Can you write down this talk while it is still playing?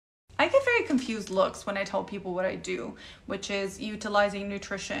get very confused looks when I tell people what I do, which is utilizing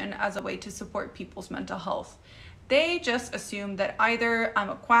nutrition as a way to support people's mental health. They just assume that either I'm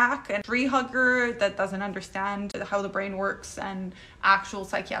a quack and tree hugger that doesn't understand how the brain works and actual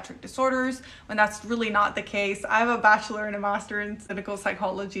psychiatric disorders, when that's really not the case. I have a bachelor and a master in clinical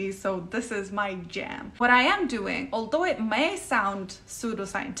psychology, so this is my jam. What I am doing, although it may sound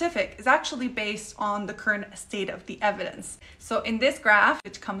pseudoscientific, is actually based on the current state of the evidence. So in this graph,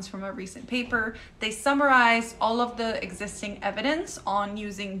 which comes from a recent paper, they summarize all of the existing evidence on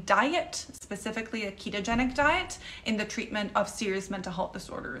using diet, specifically a ketogenic diet, in the treatment of serious mental health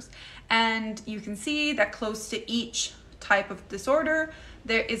disorders. And you can see that close to each type of disorder,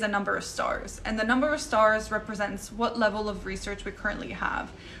 there is a number of stars, and the number of stars represents what level of research we currently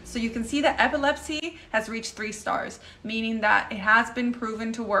have. So you can see that epilepsy has reached 3 stars, meaning that it has been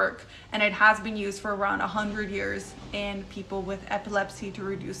proven to work and it has been used for around 100 years in people with epilepsy to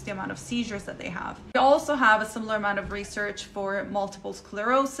reduce the amount of seizures that they have. We also have a similar amount of research for multiple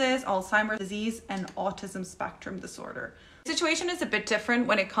sclerosis, Alzheimer's disease, and autism spectrum disorder. The situation is a bit different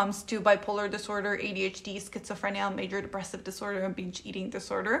when it comes to bipolar disorder, ADHD, schizophrenia, major depressive disorder, and binge eating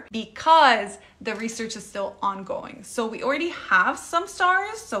disorder, because the research is still ongoing. So we already have some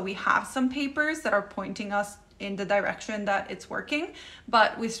stars, so we have some papers that are pointing us in the direction that it's working,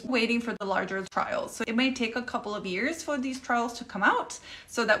 but we're waiting for the larger trials. So it may take a couple of years for these trials to come out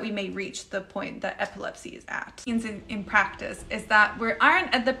so that we may reach the point that epilepsy is at. In practice is that we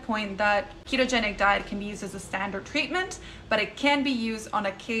aren't at the point that ketogenic diet can be used as a standard treatment, but it can be used on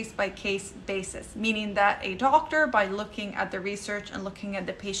a case-by-case basis, meaning that a doctor, by looking at the research and looking at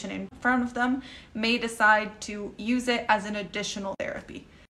the patient in front of them, may decide to use it as an additional therapy.